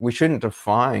we shouldn't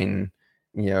define,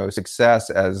 success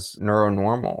as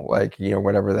neuronormal, like,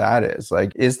 whatever that is.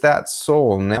 Like, is that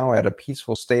soul now at a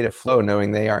peaceful state of flow,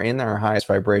 knowing they are in their highest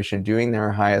vibration, doing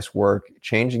their highest work,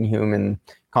 changing human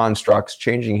constructs,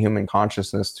 changing human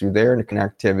consciousness through their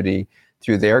connectivity,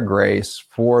 through their grace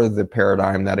for the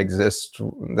paradigm that exists,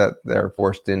 that they're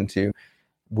forced into.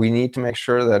 We need to make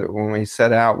sure that when we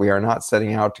set out, we are not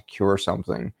setting out to cure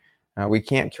something. We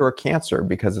can't cure cancer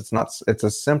because it's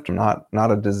a symptom, not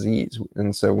a disease.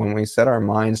 And so when we set our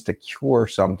minds to cure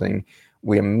something,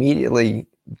 we immediately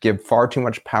give far too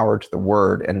much power to the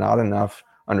word and not enough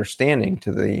understanding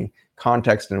to the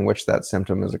context in which that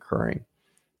symptom is occurring.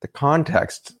 The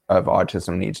context of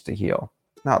autism needs to heal,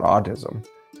 not autism,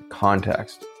 the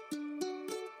context.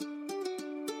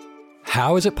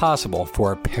 How is it possible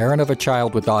for a parent of a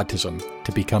child with autism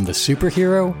to become the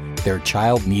superhero their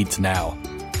child needs now?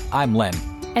 I'm Len.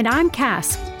 And I'm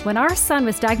Cass. When our son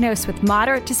was diagnosed with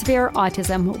moderate to severe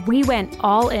autism, we went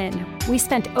all in. We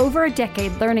spent over a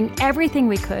decade learning everything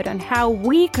we could on how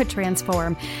we could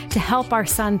transform to help our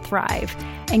son thrive.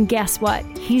 And guess what?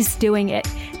 He's doing it.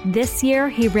 This year,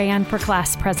 he ran for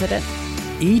class president.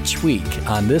 Each week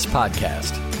on this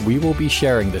podcast, we will be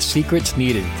sharing the secrets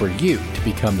needed for you to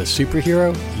become the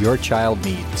superhero your child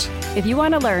needs. If you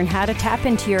want to learn how to tap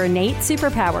into your innate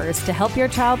superpowers to help your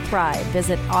child thrive,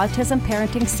 visit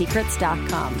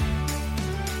autismparenting-secrets.com.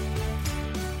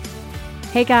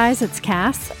 Hey guys, it's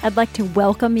Cass. I'd like to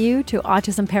welcome you to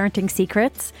Autism Parenting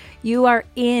Secrets. You are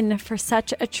in for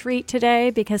such a treat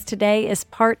today because today is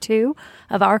part 2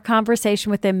 of our conversation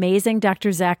with the amazing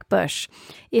Dr. Zach Bush.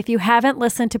 If you haven't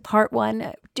listened to part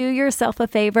 1, do yourself a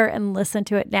favor and listen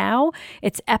to it now.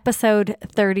 It's episode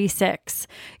 36.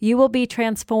 You will be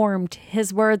transformed.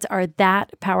 His words are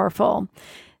that powerful.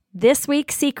 This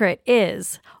week's secret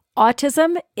is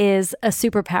autism is a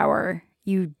superpower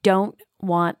you don't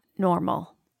want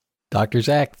normal. Dr.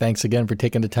 Zach, thanks again for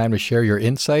taking the time to share your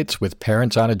insights with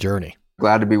parents on a journey.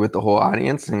 Glad to be with the whole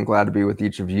audience and glad to be with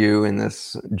each of you in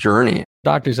this journey.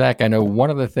 Dr. Zach, I know one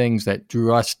of the things that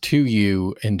drew us to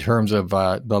you in terms of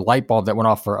the light bulb that went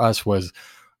off for us was,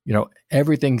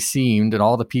 everything seemed, and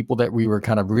all the people that we were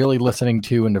kind of really listening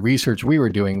to and the research we were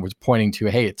doing was pointing to,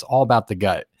 hey, it's all about the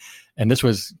gut. And this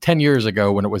was 10 years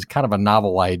ago when it was kind of a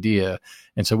novel idea.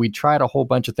 And so we tried a whole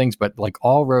bunch of things, but like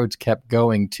all roads kept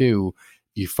going to,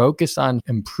 you focus on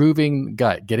improving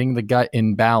gut, getting the gut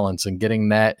in balance and getting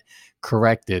that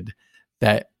corrected,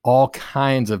 that all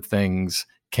kinds of things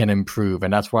can improve.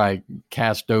 And that's why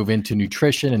Cass dove into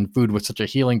nutrition, and food was such a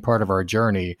healing part of our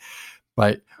journey.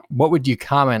 But what would you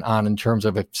comment on in terms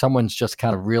of if someone's just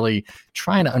kind of really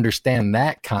trying to understand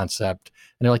that concept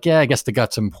and they're like, yeah, I guess the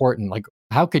gut's important. Like,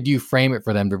 how could you frame it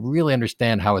for them to really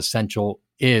understand how essential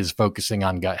is focusing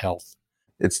on gut health?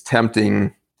 It's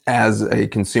tempting as a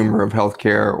consumer of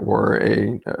healthcare or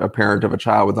a parent of a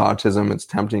child with autism. It's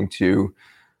tempting to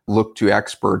look to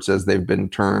experts, as they've been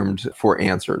termed, for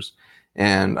answers.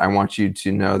 And I want you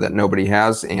to know that nobody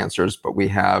has answers, but we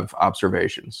have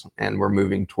observations, and we're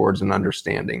moving towards an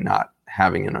understanding, not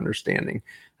having an understanding.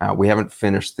 We haven't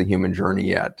finished the human journey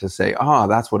yet to say, oh,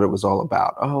 that's what it was all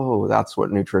about. Oh, that's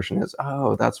what nutrition is.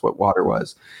 Oh, that's what water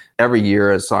was. Every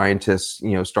year as scientists,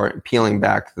 start peeling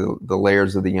back the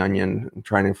layers of the onion,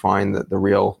 trying to find the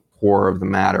real core of the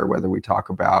matter, whether we talk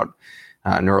about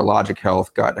neurologic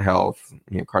health, gut health,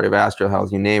 cardiovascular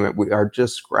health, you name it, we are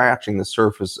just scratching the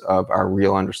surface of our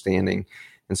real understanding.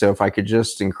 And so if I could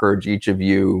just encourage each of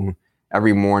you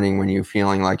every morning when you're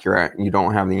feeling like you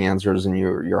don't have the answers and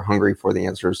you're hungry for the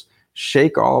answers,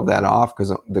 shake all of that off,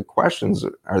 because the questions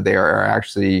are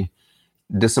actually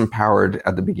disempowered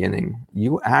at the beginning.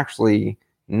 You actually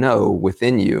know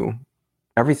within you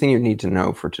everything you need to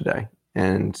know for today,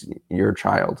 and your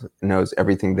child knows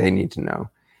everything they need to know.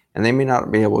 And they may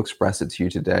not be able to express it to you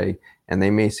today, and they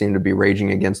may seem to be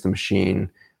raging against the machine.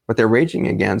 What they're raging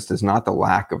against is not the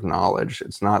lack of knowledge.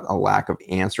 It's not a lack of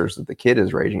answers that the kid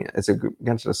is raging against. It's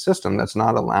against a system that's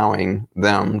not allowing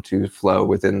them to flow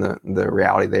within the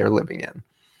reality they are living in.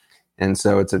 And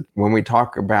so when we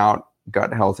talk about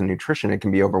gut health and nutrition, it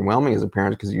can be overwhelming as a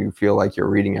parent, because you feel like you're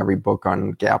reading every book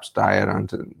on GAPS diet,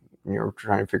 you're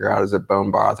trying to figure out, is it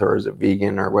bone broth or is it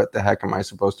vegan, or what the heck am I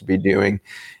supposed to be doing?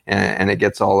 And it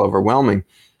gets all overwhelming.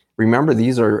 Remember,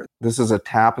 this is a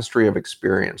tapestry of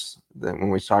experience. That when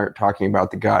we start talking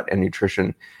about the gut and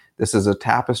nutrition, this is a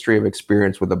tapestry of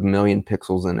experience with 1 million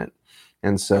pixels in it.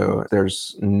 And so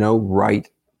there's no right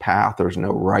path. There's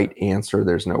no right answer.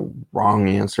 There's no wrong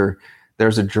answer.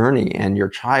 There's a journey, and your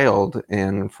child,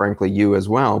 and frankly you as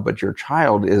well, but your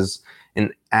child is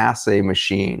an assay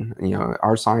machine.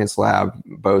 Our science lab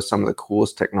boasts some of the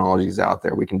coolest technologies out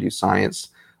there. We can do science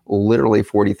literally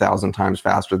 40,000 times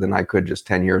faster than I could just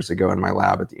 10 years ago in my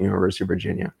lab at the University of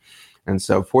Virginia. And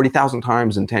so 40,000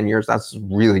 times in 10 years, that's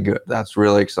really good. That's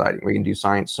really exciting. We can do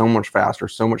science so much faster,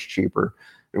 so much cheaper.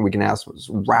 And we can ask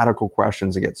radical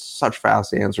questions and get such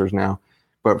fast answers now.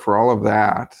 But for all of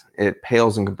that, it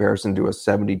pales in comparison to a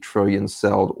 70 trillion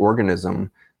celled organism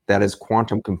that is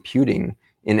quantum computing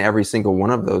in every single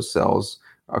one of those cells.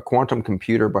 A quantum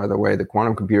computer, by the way, the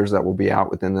quantum computers that will be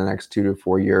out within the next 2 to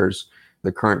 4 years,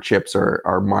 the current chips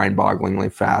are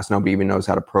mind-bogglingly fast. Nobody even knows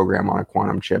how to program on a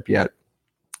quantum chip yet,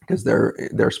 because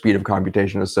their speed of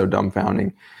computation is so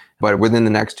dumbfounding. But within the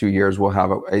next 2 years, we'll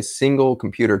have a single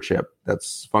computer chip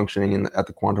that's functioning at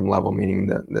the quantum level, meaning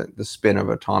the spin of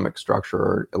atomic structure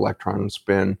or electron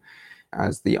spin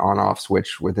as the on-off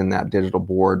switch within that digital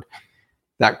board.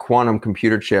 That quantum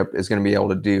computer chip is going to be able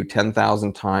to do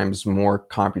 10,000 times more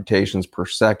computations per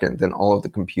second than all of the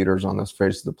computers on the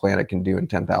face of the planet can do in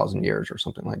 10,000 years or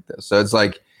something like this. So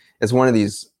it's one of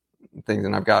these things,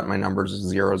 and I've got my numbers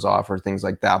zeros off or things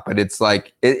like that, but it's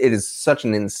like it is such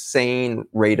an insane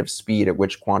rate of speed at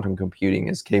which quantum computing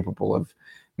is capable of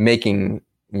making,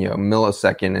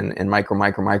 millisecond and micro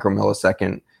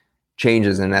millisecond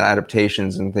changes and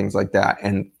adaptations and things like that.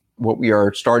 And what we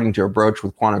are starting to approach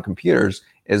with quantum computers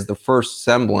is the first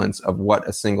semblance of what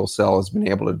a single cell has been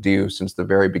able to do since the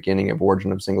very beginning of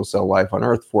origin of single cell life on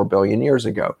Earth 4 billion years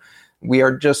ago. We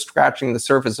are just scratching the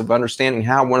surface of understanding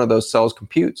how one of those cells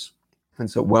computes. And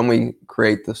so when we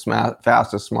create the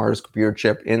fastest, smartest computer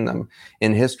chip in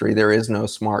history, there is no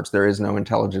smarts, there is no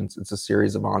intelligence. It's a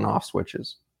series of on-off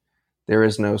switches. There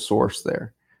is no source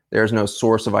there. There is no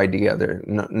source of idea.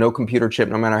 No computer chip,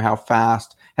 no matter how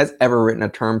fast, has ever written a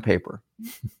term paper.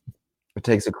 It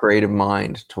takes a creative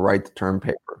mind to write the term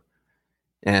paper.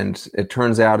 And it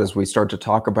turns out, as we start to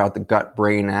talk about the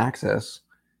gut-brain axis,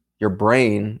 your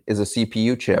brain is a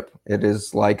CPU chip. It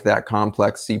is like that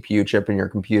complex CPU chip in your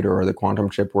computer or the quantum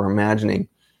chip we're imagining.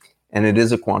 And it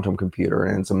is a quantum computer,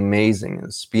 and it's amazing.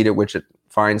 The speed at which it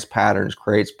finds patterns,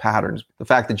 creates patterns. The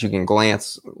fact that you can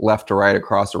glance left to right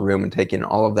across a room and take in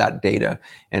all of that data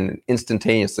and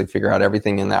instantaneously figure out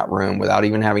everything in that room without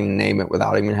even having to name it,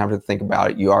 without even having to think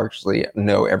about it. You actually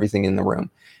know everything in the room.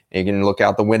 And you can look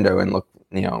out the window and look,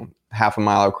 half a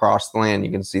mile across the land,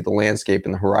 you can see the landscape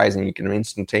and the horizon. You can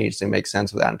instantaneously make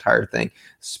sense of that entire thing.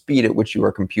 Speed at which you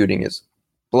are computing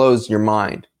blows your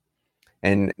mind.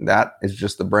 And that is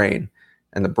just the brain.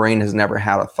 And the brain has never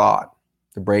had a thought.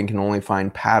 The brain can only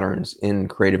find patterns in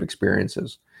creative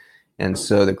experiences. And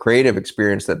so the creative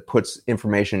experience that puts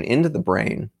information into the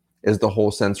brain is the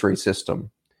whole sensory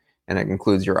system. And it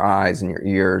includes your eyes and your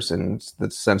ears and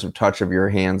the sense of touch of your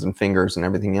hands and fingers and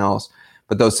everything else.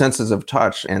 But those senses of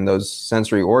touch and those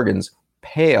sensory organs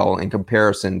pale in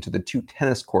comparison to the 2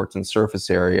 tennis courts and surface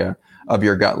area of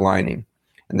your gut lining.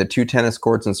 And the 2 tennis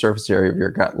courts and surface area of your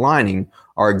gut lining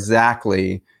are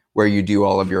exactly where you do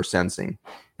all of your sensing.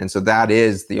 And so that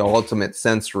is the ultimate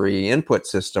sensory input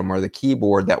system, or the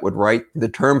keyboard that would write the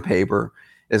term paper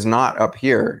is not up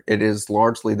here. It is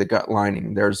largely the gut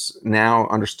lining. There's now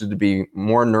understood to be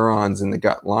more neurons in the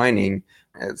gut lining.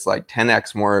 It's like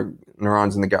 10x more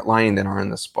neurons in the gut lining than are in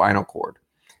the spinal cord.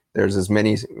 There's as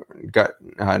many gut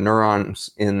neurons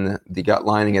in the gut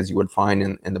lining as you would find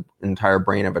in the entire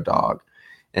brain of a dog.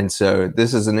 And so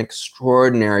this is an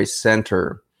extraordinary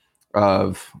center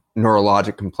of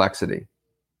neurologic complexity.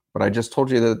 But I just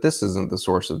told you that this isn't the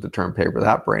source of the term paper,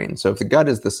 that brain. So if the gut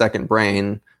is the second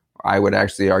brain, I would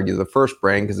actually argue the first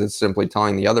brain, because it's simply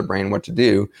telling the other brain what to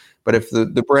do. But if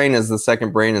the brain is the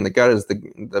second brain and the gut is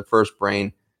the first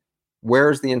brain, where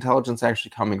is the intelligence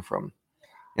actually coming from?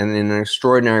 And in an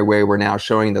extraordinary way, we're now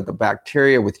showing that the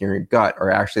bacteria within your gut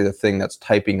are actually the thing that's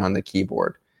typing on the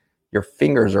keyboard. Your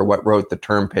fingers are what wrote the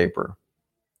term paper.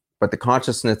 But the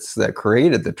consciousness that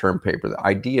created the term paper, the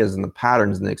ideas and the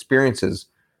patterns and the experiences,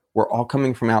 were all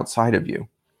coming from outside of you.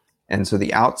 And so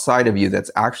the outside of you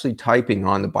that's actually typing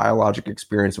on the biologic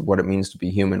experience of what it means to be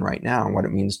human right now and what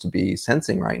it means to be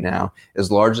sensing right now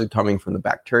is largely coming from the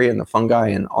bacteria and the fungi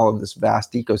and all of this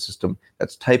vast ecosystem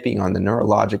that's typing on the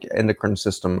neurologic endocrine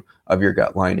system of your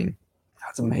gut lining.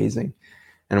 That's amazing.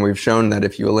 And we've shown that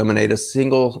if you eliminate a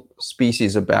single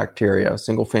species of bacteria, a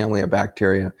single family of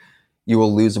bacteria, you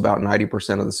will lose about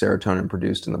 90% of the serotonin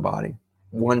produced in the body.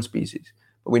 One species.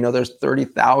 But we know there's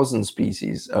 30,000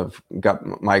 species of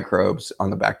gut microbes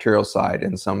on the bacterial side,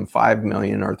 and some 5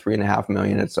 million or 3.5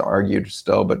 million, it's argued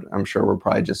still, but I'm sure we're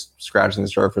probably just scratching the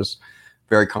surface.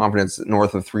 Very confident it's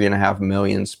north of 3.5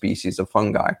 million species of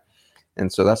fungi.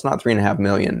 And so that's not 3.5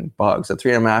 million bugs, that's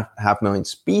 3.5 million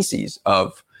species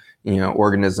of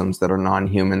organisms that are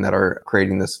non-human that are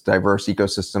creating this diverse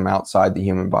ecosystem outside the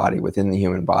human body, within the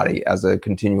human body, as a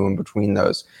continuum between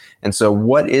those. And so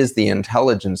what is the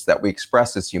intelligence that we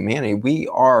express as humanity?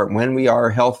 When we are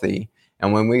healthy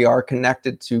and when we are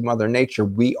connected to Mother Nature,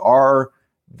 we are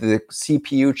the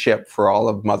CPU chip for all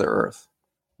of Mother Earth.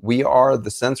 We are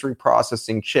the sensory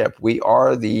processing chip. We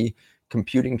are the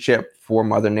computing chip for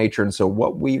Mother Nature. And so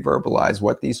what we verbalize,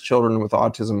 what these children with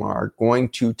autism are going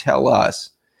to tell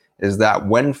us, is that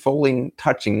when fully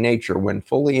touching nature, when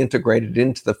fully integrated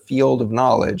into the field of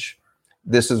knowledge,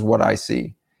 this is what I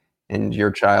see. And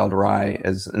your child, Rai,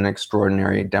 is an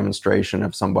extraordinary demonstration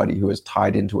of somebody who is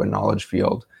tied into a knowledge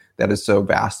field that is so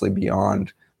vastly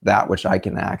beyond that which I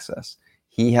can access.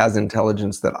 He has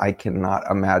intelligence that I cannot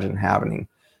imagine having.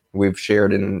 We've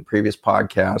shared in previous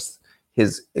podcasts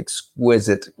his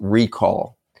exquisite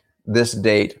recall. This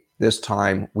date, this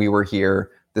time, we were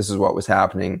here, this is what was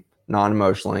happening.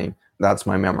 Non-emotionally, that's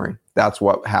my memory. That's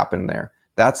what happened there.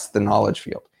 That's the knowledge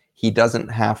field. He doesn't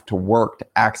have to work to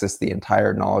access the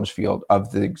entire knowledge field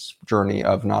of the journey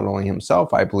of not only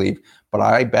himself, I believe, but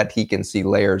I bet he can see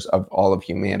layers of all of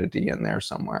humanity in there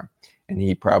somewhere. And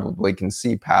he probably can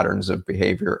see patterns of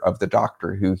behavior of the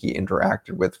doctor who he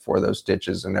interacted with for those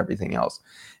stitches and everything else.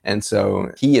 And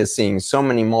so he is seeing so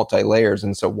many multi-layers.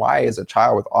 And so why is a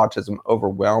child with autism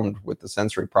overwhelmed with the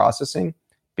sensory processing?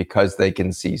 Because they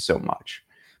can see so much,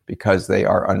 because they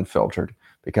are unfiltered,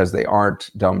 because they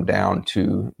aren't dumbed down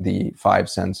to the five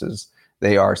senses.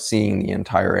 They are seeing the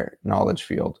entire knowledge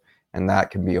field, and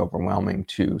that can be overwhelming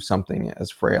to something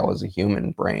as frail as a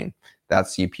human brain. That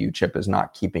CPU chip is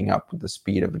not keeping up with the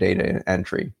speed of data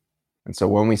entry. And so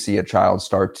when we see a child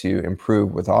start to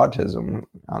improve with autism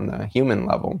on the human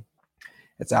level,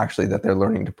 it's actually that they're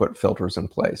learning to put filters in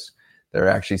place. They're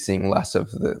actually seeing less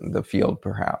of the field,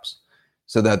 perhaps,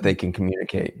 so that they can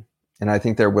communicate. And I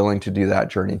think they're willing to do that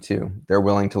journey too. They're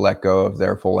willing to let go of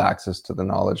their full access to the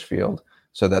knowledge field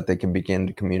so that they can begin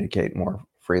to communicate more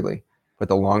freely. But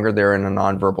the longer they're in a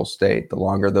nonverbal state, the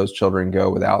longer those children go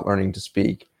without learning to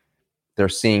speak, they're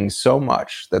seeing so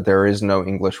much that there is no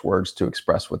English words to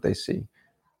express what they see.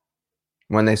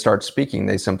 When they start speaking,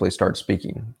 they simply start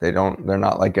speaking. They're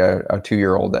not like a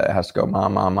 2-year-old that has to go, ma,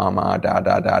 ma, ma, ma, da,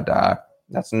 da, da, da.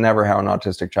 That's never how an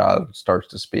autistic child starts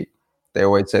to speak. They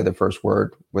always say the first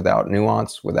word without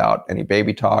nuance, without any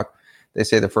baby talk. They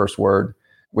say the first word,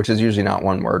 which is usually not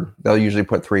one word. They'll usually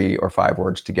put 3 or 5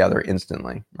 words together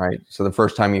instantly, right? So the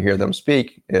first time you hear them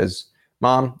speak is,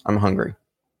 Mom, I'm hungry.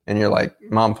 And you're like,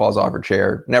 Mom falls off her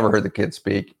chair, never heard the kid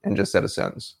speak, and just said a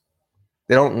sentence.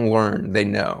 They don't learn, they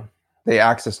know. They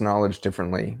access knowledge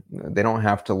differently. They don't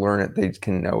have to learn it, they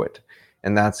can know it.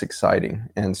 And that's exciting.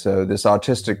 And so this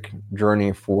autistic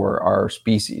journey for our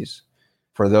species,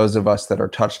 for those of us that are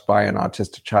touched by an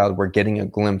autistic child, we're getting a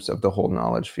glimpse of the whole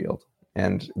knowledge field.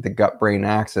 And the gut-brain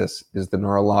axis is the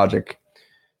neurologic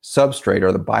substrate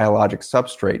or the biologic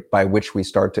substrate by which we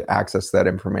start to access that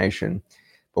information.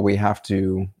 But we have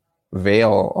to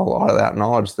veil a lot of that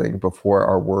knowledge thing before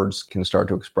our words can start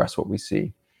to express what we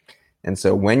see. And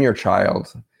so when your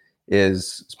child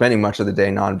is spending much of the day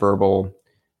nonverbal,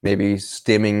 maybe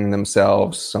stimming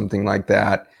themselves, something like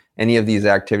that, any of these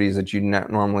activities that you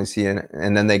normally see,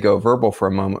 and then they go verbal for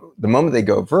a moment. The moment they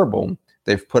go verbal,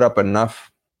 they've put up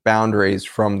enough boundaries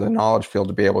from the knowledge field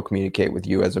to be able to communicate with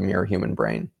you as a mere human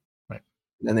brain. Right.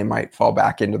 Then they might fall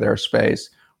back into their space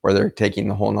where they're taking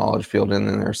the whole knowledge field in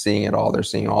and they're seeing it all. They're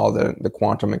seeing all the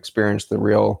quantum experience, the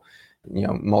real,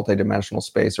 multidimensional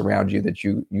space around you that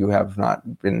you have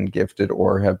not been gifted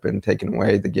or have been taken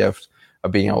away the gift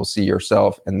of being able to see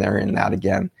yourself, and they're in that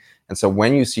again. And so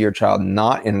when you see your child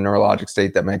not in a neurologic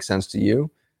state that makes sense to you,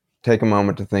 take a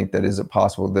moment to think that, is it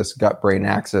possible this gut-brain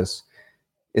axis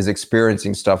is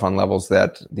experiencing stuff on levels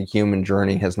that the human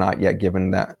journey has not yet given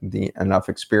that the enough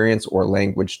experience or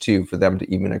language to for them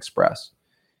to even express.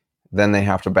 Then they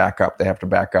have to back up. They have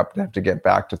to get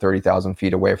back to 30,000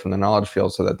 feet away from the knowledge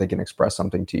field so that they can express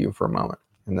something to you for a moment.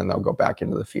 And then they'll go back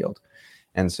into the field.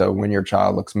 And so when your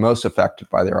child looks most affected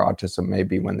by their autism may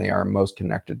be when they are most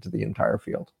connected to the entire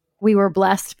field. We were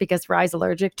blessed because Rai's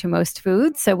allergic to most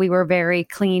foods. So we were very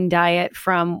clean diet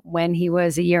from when he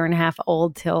was 1.5 years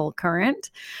old till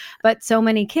current. But so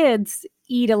many kids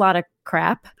eat a lot of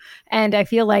crap. And I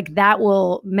feel like that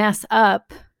will mess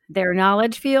up their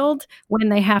knowledge field when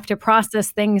they have to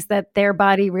process things that their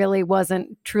body really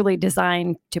wasn't truly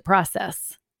designed to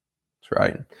process. That's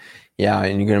right. Yeah,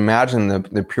 and you can imagine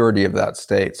the purity of that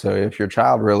state. So if your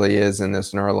child really is in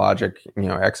this neurologic,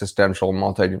 existential,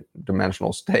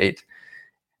 multidimensional state,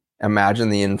 imagine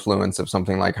the influence of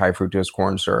something like high fructose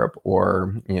corn syrup,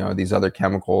 or these other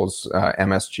chemicals,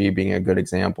 MSG being a good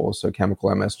example. So chemical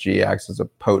MSG acts as a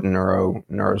potent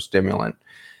neurostimulant.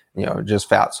 Just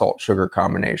fat, salt, sugar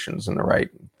combinations and the right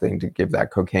thing to give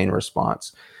that cocaine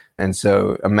response. And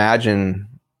so imagine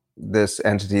this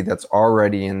entity that's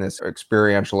already in this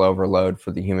experiential overload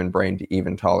for the human brain to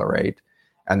even tolerate,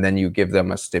 and then you give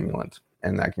them a stimulant,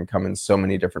 and that can come in so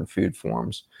many different food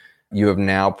forms. You have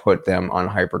now put them on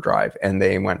hyperdrive, and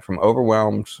they went from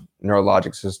overwhelmed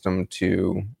neurologic system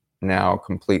to now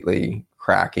completely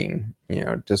cracking,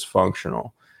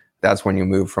 dysfunctional. That's when you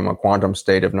move from a quantum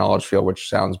state of knowledge field, which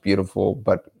sounds beautiful,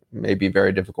 but may be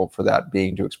very difficult for that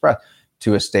being to express,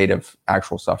 to a state of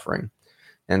actual suffering.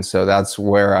 And so that's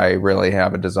where I really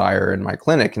have a desire in my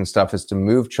clinic and stuff, is to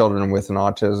move children with an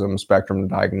autism spectrum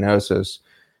diagnosis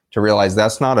to realize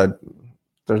there's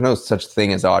no such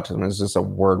thing as autism. It's just a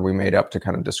word we made up to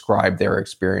kind of describe their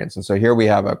experience. And so here we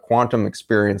have a quantum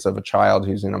experience of a child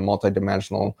who's in a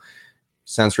multidimensional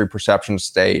sensory perception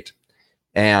state.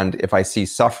 And if I see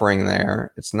suffering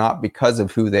there, it's not because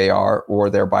of who they are or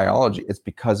their biology. It's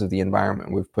because of the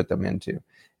environment we've put them into.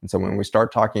 And so when we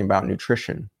start talking about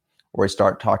nutrition, or we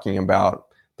start talking about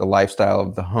the lifestyle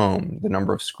of the home, the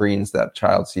number of screens that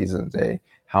child sees in a day,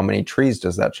 how many trees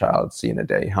does that child see in a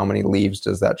day? How many leaves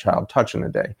does that child touch in a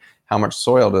day? How much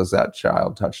soil does that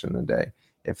child touch in a day?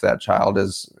 If that child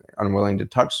is unwilling to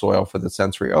touch soil for the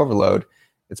sensory overload,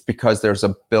 it's because there's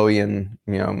a billion,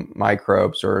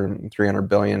 microbes, or 300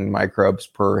 billion microbes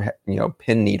per,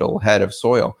 pin needle head of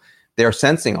soil. They're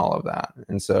sensing all of that.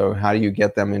 And so how do you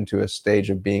get them into a stage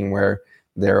of being where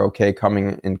they're okay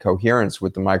coming in coherence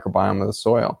with the microbiome of the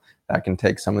soil? That can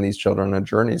take some of these children on a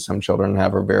journey. Some children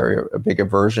have a big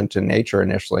aversion to nature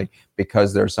initially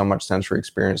because there's so much sensory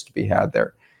experience to be had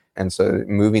there. And so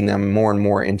moving them more and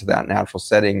more into that natural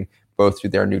setting, both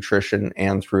through their nutrition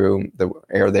and through the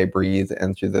air they breathe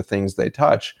and through the things they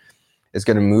touch, is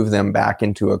going to move them back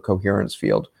into a coherence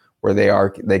field where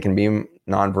they can be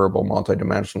nonverbal,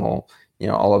 multidimensional,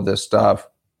 all of this stuff,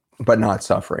 but not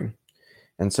suffering.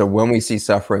 And so when we see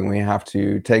suffering, we have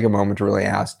to take a moment to really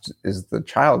ask, is the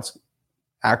child's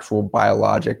actual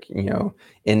biologic,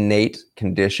 innate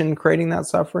condition creating that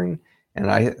suffering?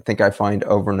 And I think I find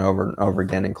over and over and over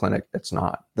again in clinic, it's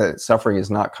not. That suffering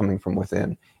is not coming from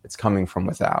within, it's coming from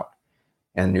without.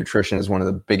 And nutrition is one of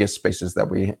the biggest spaces that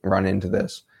we run into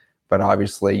this. But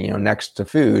obviously, next to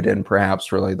food, and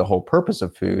perhaps really the whole purpose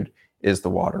of food, is the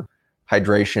water.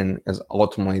 Hydration is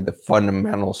ultimately the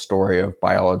fundamental story of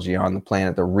biology on the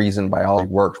planet. The reason biology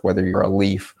works, whether you're a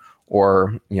leaf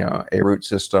or a root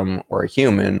system or a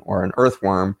human or an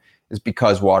earthworm, is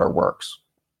because water works.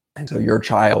 And so your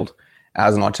child,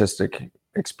 as an autistic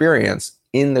experience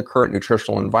in the current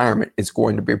nutritional environment, is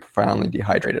going to be profoundly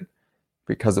dehydrated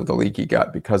because of the leaky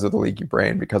gut, because of the leaky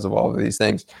brain, because of all of these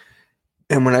things.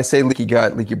 And when I say leaky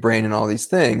gut, leaky brain, and all these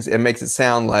things, it makes it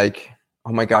sound like,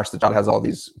 oh my gosh, the child has all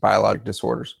these biologic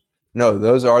disorders. No,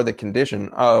 those are the condition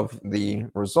of the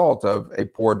result of a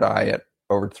poor diet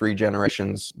over 3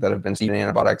 generations that have been receiving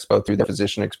antibiotics, both through their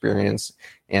physician experience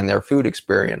and their food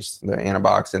experience, the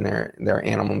antibiotics in their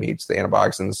animal meats, the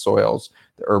antibiotics in the soils,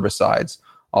 the herbicides,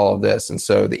 all of this. And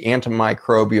so the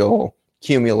antimicrobial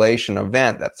accumulation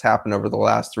event that's happened over the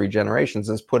last 3 generations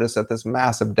has put us at this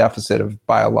massive deficit of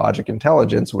biologic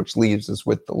intelligence, which leaves us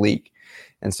with the leak.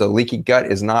 And so leaky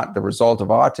gut is not the result of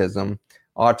autism.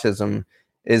 Autism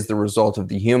is the result of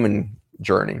the human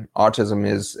journey. Autism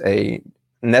is a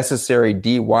necessary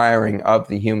dewiring of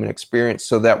the human experience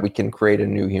so that we can create a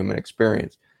new human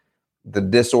experience. The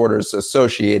disorders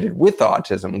associated with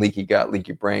autism, leaky gut,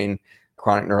 leaky brain,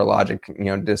 chronic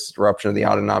neurologic, disruption of the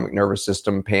autonomic nervous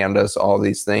system, PANDAS, all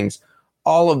these things,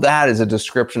 all of that is a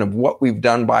description of what we've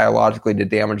done biologically to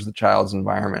damage the child's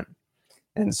environment.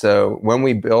 And so when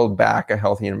we build back a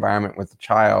healthy environment with the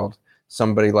child,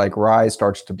 somebody like Rise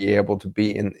starts to be able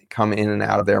to come in and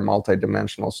out of their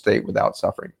multidimensional state without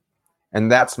suffering.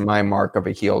 And that's my mark of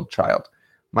a healed child.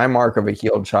 My mark of a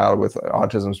healed child with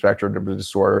autism spectrum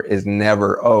disorder is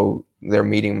never, they're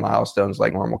meeting milestones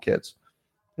like normal kids.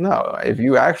 No, if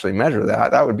you actually measure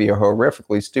that, that would be a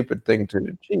horrifically stupid thing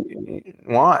to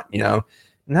want,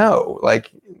 No,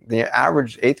 like the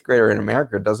average 8th grader in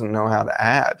America doesn't know how to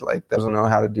add, doesn't know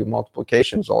how to do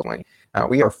multiplications ultimately.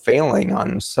 We are failing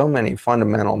on so many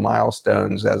fundamental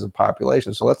milestones as a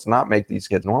population. So let's not make these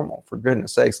kids normal. For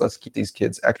goodness sakes, let's keep these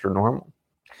kids extra normal.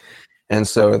 And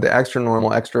so the extra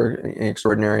normal, extra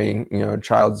extraordinary,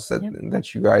 childs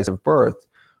that you guys have birthed,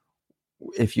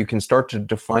 if you can start to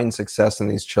define success in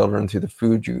these children through the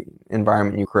food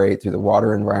environment you create, through the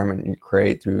water environment you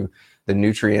create, through the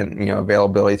nutrient,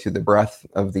 availability through the breath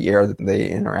of the air that they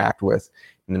interact with,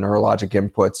 and the neurologic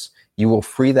inputs, you will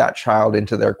free that child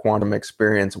into their quantum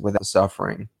experience without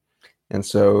suffering. And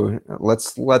so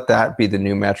let's let that be the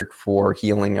new metric for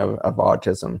healing of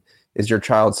autism. Is your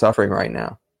child suffering right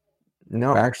now?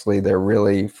 No, actually, they're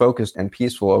really focused and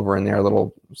peaceful over in their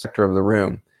little sector of the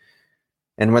room.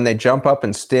 And when they jump up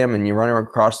and stim and you run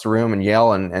across the room and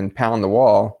yell and pound the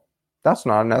wall, that's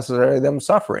not necessarily them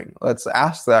suffering. Let's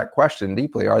ask that question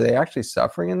deeply. Are they actually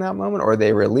suffering in that moment, or are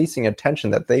they releasing a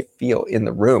tension that they feel in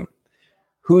the room?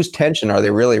 Whose tension are they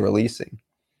really releasing?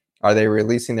 Are they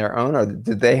releasing their own, or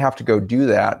did they have to go do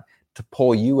that to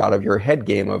pull you out of your head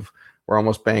game of, we're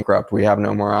almost bankrupt, we have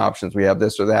no more options, we have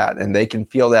this or that, and they can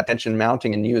feel that tension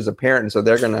mounting in you as a parent, and so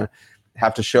they're going to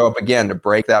have to show up again to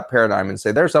break that paradigm and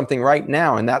say, there's something right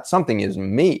now, and that something is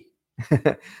me.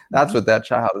 That's what that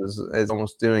child is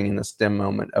almost doing in the STEM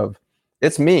moment of,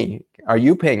 it's me. Are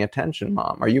you paying attention,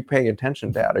 Mom? Are you paying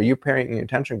attention, Dad? Are you paying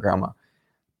attention, Grandma?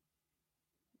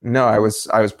 No, I was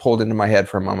pulled into my head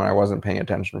for a moment. I wasn't paying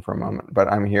attention for a moment,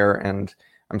 but I'm here and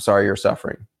I'm sorry you're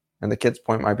suffering. And the kid's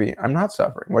point might be, I'm not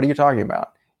suffering. What are you talking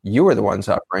about? You were the one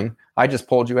suffering. I just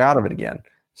pulled you out of it again.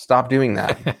 Stop doing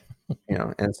that.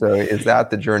 And so is that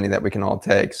the journey that we can all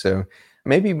take? So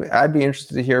maybe I'd be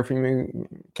interested to hear from you,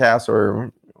 Cass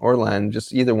or Len,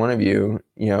 just either one of you,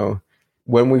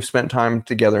 when we've spent time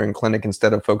together in clinic,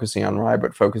 instead of focusing on Rye,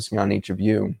 but focusing on each of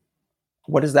you,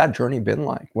 what has that journey been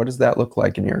like? What does that look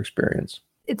like in your experience?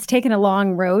 It's taken a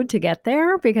long road to get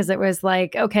there, because it was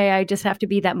like, okay, I just have to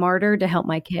be that martyr to help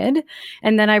my kid.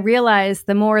 And then I realized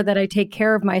the more that I take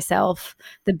care of myself,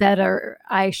 the better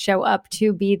I show up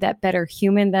to be that better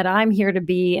human that I'm here to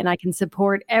be. And I can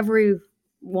support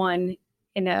everyone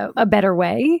in a better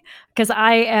way, because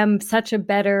I am such a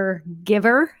better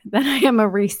giver than I am a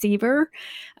receiver.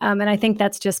 And I think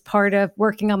that's just part of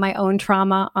working on my own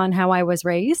trauma, on how I was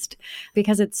raised,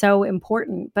 because it's so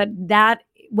important. But that,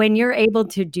 when you're able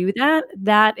to do that,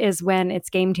 that is when it's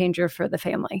game changer for the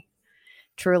family.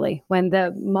 Truly, when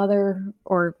the mother,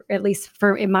 or at least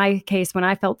in my case, when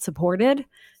I felt supported,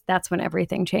 that's when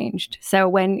everything changed. So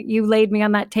when you laid me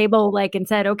on that table, and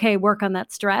said, okay, work on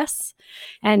that stress.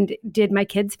 And did my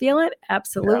kids feel it?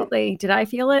 Absolutely. Yeah. Did I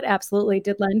feel it? Absolutely.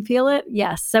 Did Len feel it?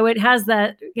 Yes. So it has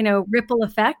that, ripple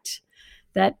effect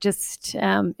that just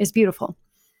is beautiful.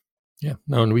 Yeah.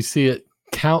 No, and we see it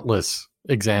countless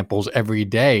examples every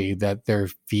day that they're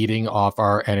feeding off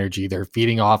our energy. They're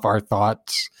feeding off our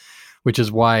thoughts, which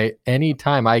is why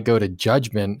anytime I go to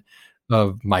judgment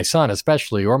of my son,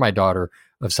 especially, or my daughter,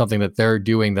 of something that they're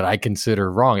doing that I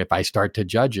consider wrong, if I start to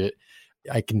judge it,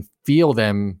 I can feel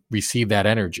them receive that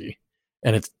energy,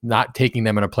 and it's not taking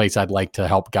them in a place I'd like to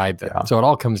help guide them. Yeah. So it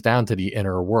all comes down to the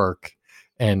inner work,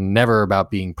 and never about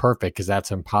being perfect, because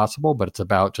that's impossible, but it's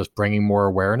about just bringing more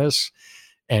awareness.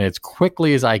 And as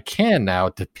quickly as I can now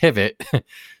to pivot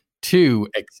to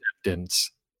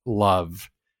acceptance, love.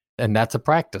 And that's a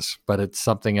practice, but it's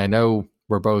something I know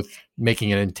we're both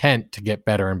making an intent to get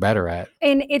better and better at.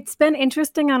 And it's been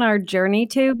interesting on our journey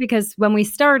too, because when we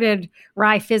started,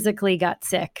 Rye physically got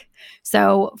sick.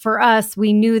 So for us,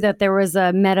 we knew that there was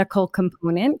a medical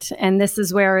component. And this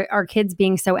is where our kids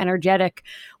being so energetic,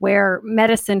 where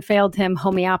medicine failed him,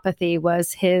 homeopathy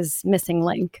was his missing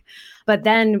link. But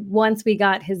then once we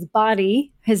got his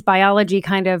biology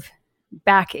kind of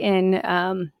back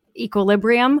in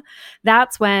equilibrium,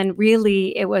 that's when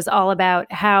really it was all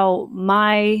about how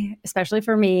especially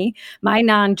for me, my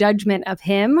non-judgment of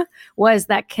him was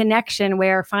that connection,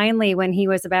 where finally when he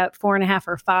was about 4.5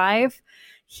 or 5,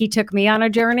 he took me on a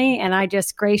journey and I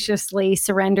just graciously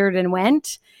surrendered and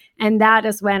went. And that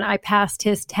is when I passed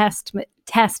his test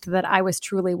that I was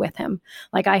truly with him.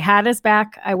 I had his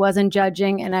back, I wasn't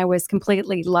judging, and I was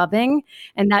completely loving.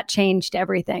 And that changed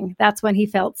everything. That's when he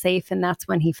felt safe, and that's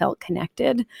when he felt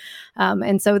connected.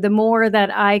 And so the more that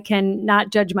I can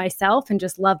not judge myself and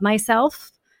just love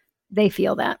myself, they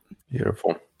feel that.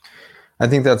 Beautiful. I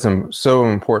think that's so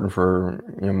important for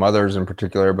mothers in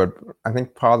particular, but I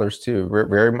think fathers too. We're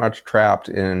very much trapped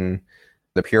in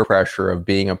the peer pressure of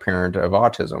being a parent of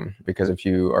autism, because if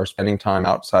you are spending time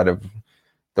outside of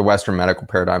the Western medical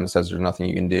paradigm that says there's nothing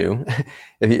you can do,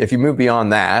 if you move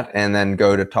beyond that and then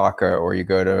go to TACA, or you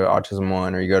go to Autism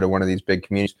One, or you go to one of these big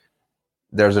communities,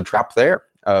 there's a trap there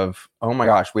of, oh my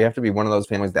gosh, we have to be one of those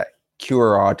families that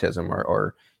cure autism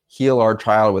or heal our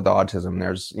child with autism.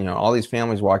 There's all these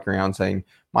families walking around saying,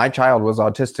 my child was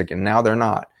autistic and now they're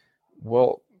not.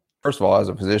 Well, first of all, as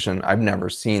a physician, I've never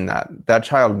seen that. That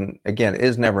child, again,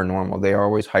 is never normal. They are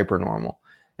always hyper normal.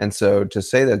 And so to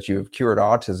say that you've cured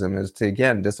autism is to,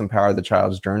 again, disempower the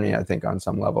child's journey, I think, on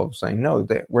some level of saying, no,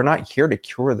 we're not here to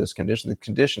cure this condition. The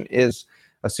condition is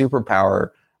a superpower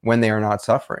when they are not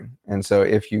suffering. And so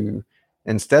if you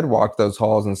instead walk those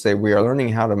halls and say, we are learning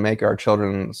how to make our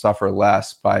children suffer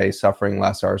less by suffering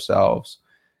less ourselves,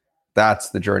 that's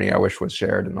the journey I wish was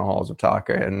shared in the halls of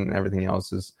Taka. And everything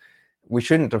else is, we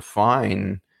shouldn't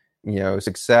define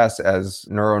success as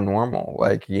neuronormal,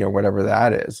 like, whatever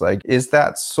that is. Like, is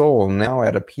that soul now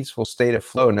at a peaceful state of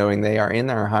flow, knowing they are in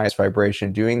their highest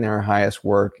vibration, doing their highest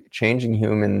work, changing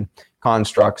human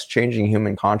constructs, changing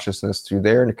human consciousness through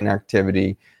their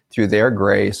connectivity, through their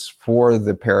grace for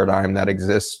the paradigm that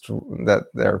exists, that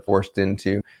they're forced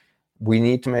into? We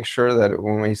need to make sure that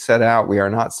when we set out, we are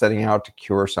not setting out to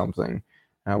cure something.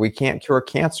 We can't cure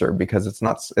cancer because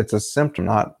it's a symptom,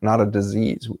 not a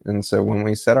disease. And so when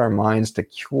we set our minds to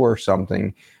cure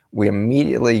something, we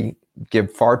immediately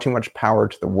give far too much power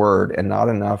to the word and not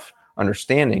enough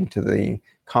understanding to the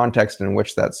context in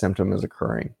which that symptom is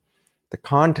occurring. The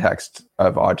context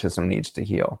of autism needs to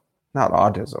heal, not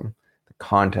autism, the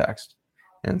context.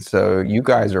 And so you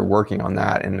guys are working on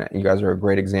that, and you guys are a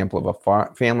great example of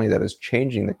a family that is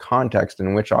changing the context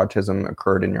in which autism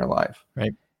occurred in your life.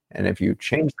 Right. And if you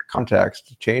change the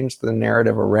context, change the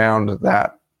narrative around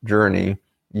that journey,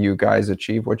 you guys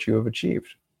achieve what you have achieved.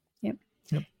 Yep.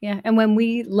 Yeah. And when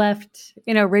we left,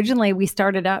 originally we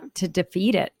started out to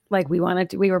defeat it. Like we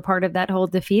were part of that whole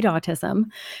defeat autism.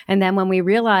 And then when we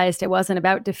realized it wasn't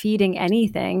about defeating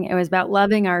anything, it was about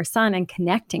loving our son and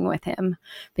connecting with him,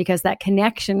 because that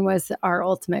connection was our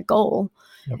ultimate goal.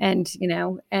 Yep.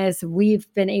 And, as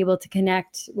we've been able to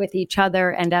connect with each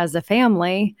other and as a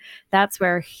family, that's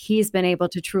where he's been able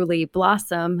to truly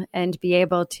blossom and be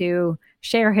able to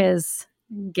share his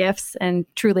gifts and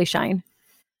truly shine.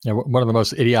 Yeah, one of the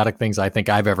most idiotic things I think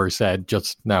I've ever said,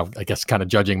 just now, I guess kind of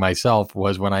judging myself,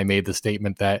 was when I made the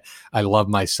statement that I love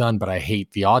my son, but I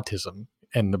hate the autism.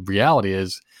 And the reality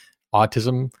is,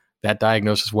 autism, that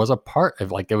diagnosis was a part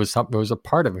of, it was a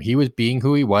part of him. He was being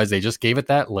who he was. They just gave it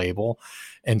that label.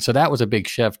 And so that was a big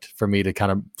shift for me to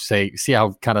kind of see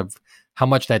how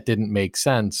much that didn't make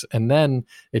sense. And then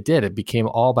it did. It became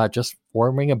all about just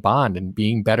forming a bond and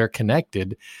being better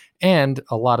connected. And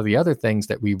a lot of the other things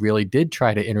that we really did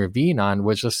try to intervene on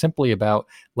was just simply about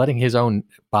letting his own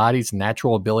body's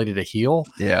natural ability to heal.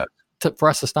 Yeah. For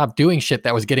us to stop doing shit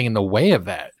that was getting in the way of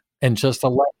that, and just to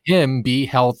let him be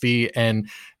healthy and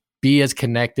be as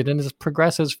connected and as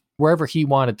progressive wherever he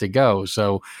wanted to go.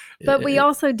 So, but we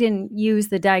also didn't use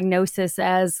the diagnosis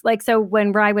as so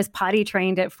when Rye was potty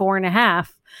trained at 4.5,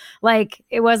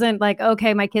 it wasn't like,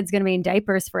 okay, my kid's going to be in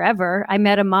diapers forever. I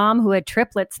met a mom who had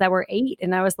triplets that were 8,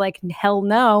 and I was like, hell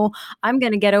no, I'm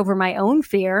going to get over my own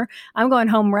fear. I'm going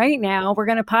home right now. We're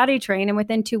going to potty train. And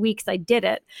within 2 weeks, I did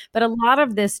it. But a lot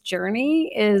of this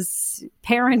journey is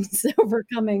parents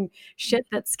overcoming shit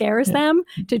that scares them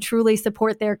to truly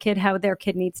support their kid how their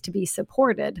kid needs to be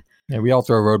supported. Yeah, we all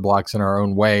throw roadblocks in our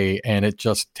own way, and it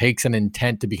just takes an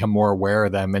intent to become more aware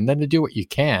of them and then to do what you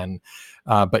can.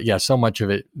 But yeah, so much of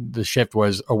it, the shift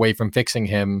was away from fixing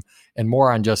him and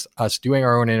more on just us doing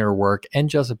our own inner work and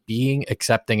just being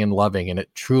accepting and loving. And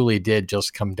it truly did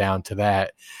just come down to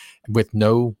that, with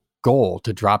no goal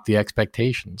to drop the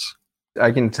expectations.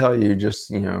 I can tell you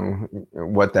just,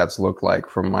 what that's looked like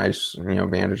from my,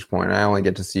 vantage point. I only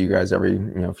get to see you guys every,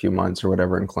 few months or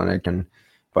whatever in clinic.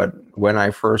 But when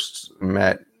I first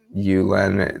met you,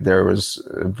 Len, there was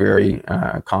a very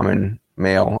common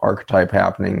male archetype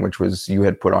happening, which was you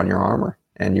had put on your armor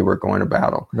and you were going to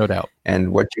battle. No doubt.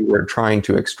 And what you were trying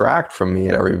to extract from me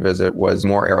at every visit was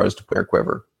more arrows to put in your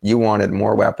quiver. You wanted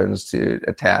more weapons to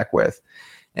attack with.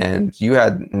 And you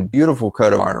had a beautiful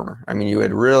coat of armor. I mean, you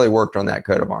had really worked on that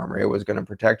coat of armor. It was going to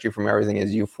protect you from everything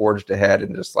as you forged ahead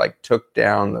and just took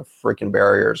down the freaking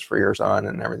barriers for your son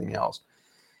and everything else.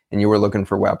 And you were looking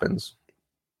for weapons.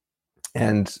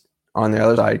 And on the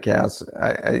other side, Cass,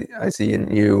 I see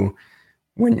in you,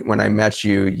 when I met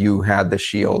you, you had the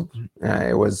shield.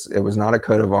 It was not a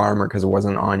coat of armor because it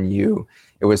wasn't on you.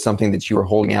 It was something that you were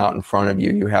holding out in front of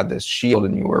you. You had this shield,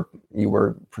 and you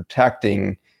were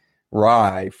protecting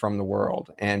Rye from the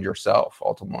world and yourself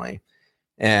ultimately.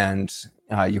 And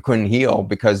you couldn't heal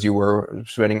because you were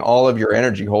spending all of your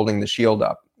energy holding the shield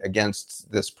up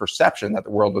against this perception that the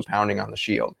world was pounding on the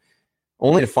shield,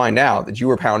 only to find out that you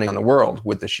were pounding on the world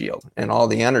with the shield, and all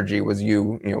the energy was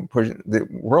you pushing. The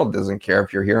world doesn't care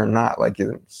if you're here or not.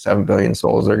 7 billion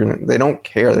souls, they don't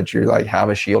care that you have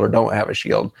a shield or don't have a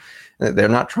shield. They're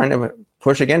not trying to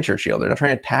push against your shield. They're not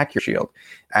trying to attack your shield.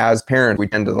 As parents, we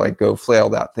tend to go flail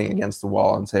that thing against the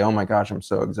wall and say, oh my gosh, I'm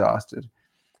so exhausted.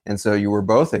 And so you were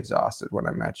both exhausted when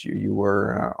I met you. You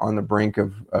were on the brink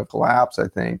of collapse, I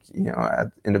think, at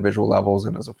individual levels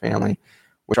and as a family,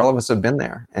 which all of us have been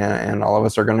there. And all of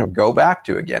us are going to go back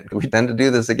to again. We tend to do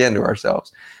this again to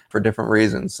ourselves for different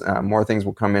reasons. More things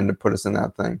will come in to put us in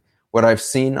that thing. What I've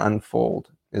seen unfold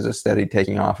is a steady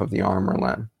taking off of the armor,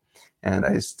 Len, and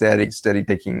a steady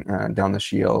taking down the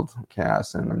shield,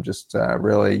 Cass. And I'm just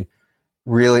really,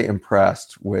 really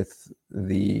impressed with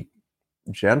the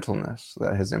gentleness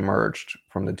that has emerged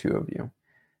from the two of you,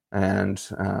 and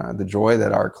the joy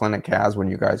that our clinic has when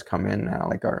you guys come in now.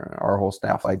 Like our whole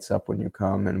staff lights up when you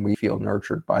come, and we feel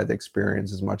nurtured by the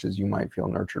experience as much as you might feel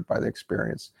nurtured by the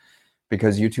experience,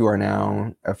 because you two are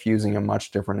now effusing a much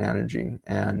different energy,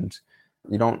 and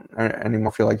you don't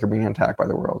anymore feel like you're being attacked by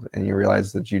the world, and you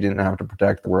realize that you didn't have to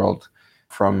protect the world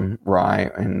from Rye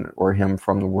or him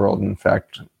from the world. In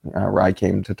fact, Rye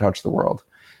came to touch the world.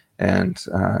 And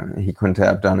he couldn't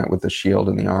have done it with the shield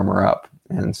and the armor up.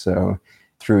 And so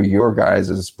through your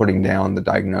guys' putting down the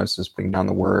diagnosis, putting down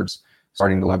the words,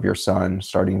 starting to love your son,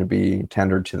 starting to be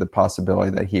tender to the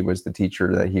possibility that he was the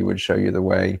teacher, that he would show you the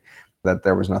way, that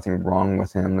there was nothing wrong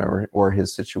with him or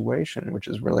his situation, which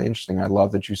is really interesting. I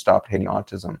love that you stopped hating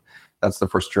autism. That's the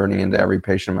first journey into every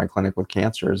patient in my clinic with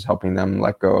cancer, is helping them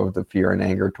let go of the fear and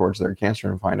anger towards their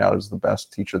cancer and find out it's the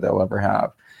best teacher they'll ever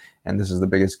have. And this is the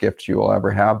biggest gift you will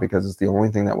ever have, because it's the only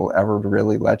thing that will ever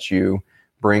really let you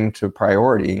bring to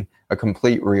priority a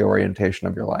complete reorientation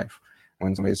of your life.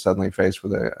 When somebody's suddenly faced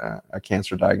with a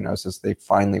cancer diagnosis, they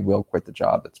finally will quit the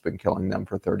job that's been killing them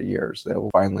for 30 years. They will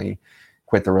finally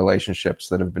quit the relationships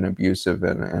that have been abusive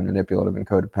and manipulative and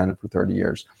codependent for 30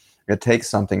 years. It takes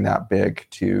something that big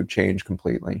to change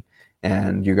completely.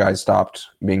 And you guys stopped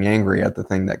being angry at the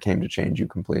thing that came to change you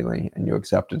completely, and you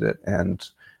accepted it and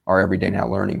are every day now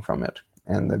learning from it.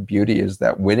 And the beauty is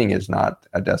that winning is not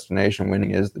a destination.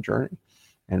 Winning is the journey,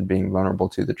 and being vulnerable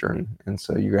to the journey. And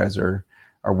so you guys are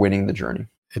winning the journey.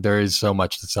 There is so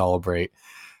much to celebrate.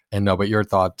 And no, but your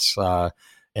thoughts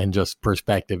and just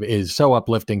perspective is so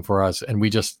uplifting for us. And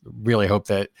we just really hope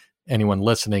that anyone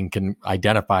listening can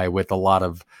identify with a lot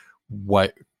of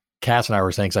what Cass and I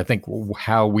were saying. So I think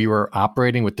how we were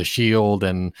operating with the shield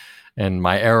and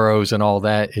my arrows and all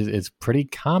that is pretty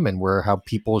common, where how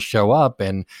people show up.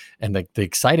 And the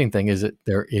exciting thing is that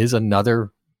there is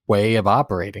another way of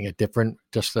operating, a different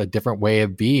way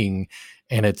of being.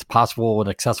 And it's possible and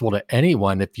accessible to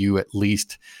anyone if you at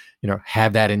least,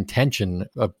 have that intention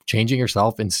of changing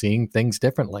yourself and seeing things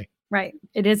differently. Right.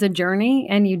 It is a journey,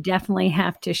 and you definitely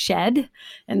have to shed,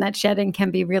 and that shedding can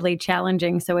be really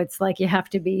challenging. So it's like you have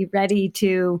to be ready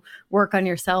to work on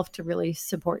yourself to really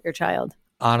support your child.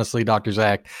 Honestly, Dr.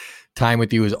 Zach, time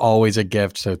with you is always a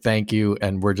gift. So thank you.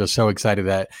 And we're just so excited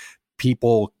that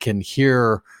people can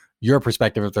hear your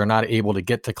perspective if they're not able to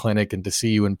get to clinic and to see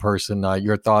you in person.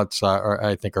 Your thoughts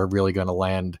I think are really going to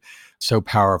land so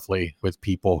powerfully with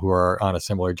people who are on a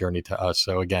similar journey to us.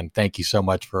 So again, thank you so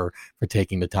much for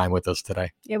taking the time with us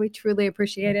today. Yeah, we truly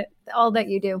appreciate it. All that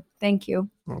you do. Thank you.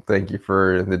 Well, thank you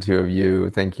for the two of you.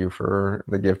 Thank you for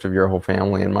the gift of your whole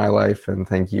family in my life. And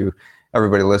thank you,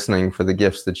 everybody listening, for the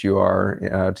gifts that you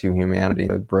are to humanity,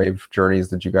 the brave journeys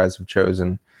that you guys have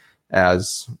chosen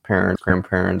as parents,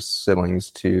 grandparents, siblings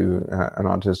to an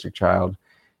autistic child.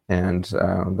 And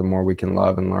the more we can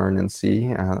love and learn and see,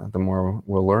 the more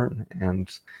we'll learn. And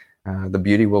the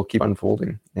beauty will keep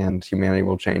unfolding, and humanity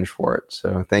will change for it.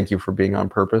 So thank you for being on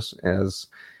purpose as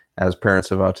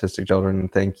parents of autistic children. And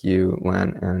thank you,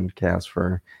 Len and Cass,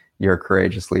 for your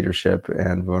courageous leadership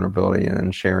and vulnerability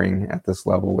and sharing at this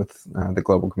level with the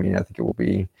global community. I think it will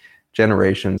be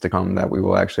generations to come that we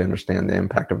will actually understand the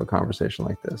impact of a conversation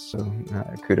like this. So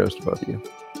kudos to both of you.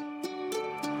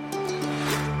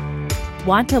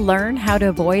 Want to learn how to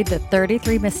avoid the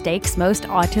 33 mistakes most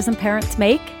autism parents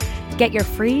make? Get your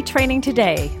free training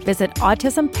today. Visit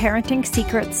autismparenting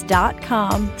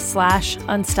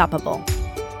secrets.com/unstoppable.